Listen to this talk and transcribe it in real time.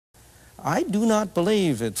I do not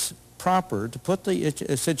believe it's proper to put the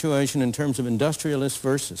situation in terms of industrialist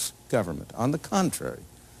versus government. On the contrary,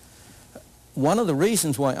 one of the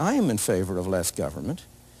reasons why I am in favor of less government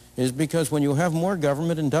is because when you have more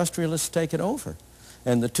government, industrialists take it over.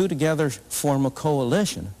 And the two together form a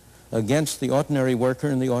coalition against the ordinary worker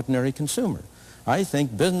and the ordinary consumer. I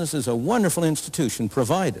think business is a wonderful institution,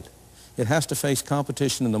 provided it has to face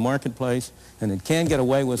competition in the marketplace, and it can't get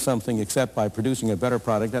away with something except by producing a better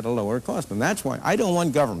product at a lower cost. And that's why I don't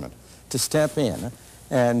want government to step in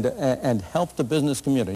and help the business community.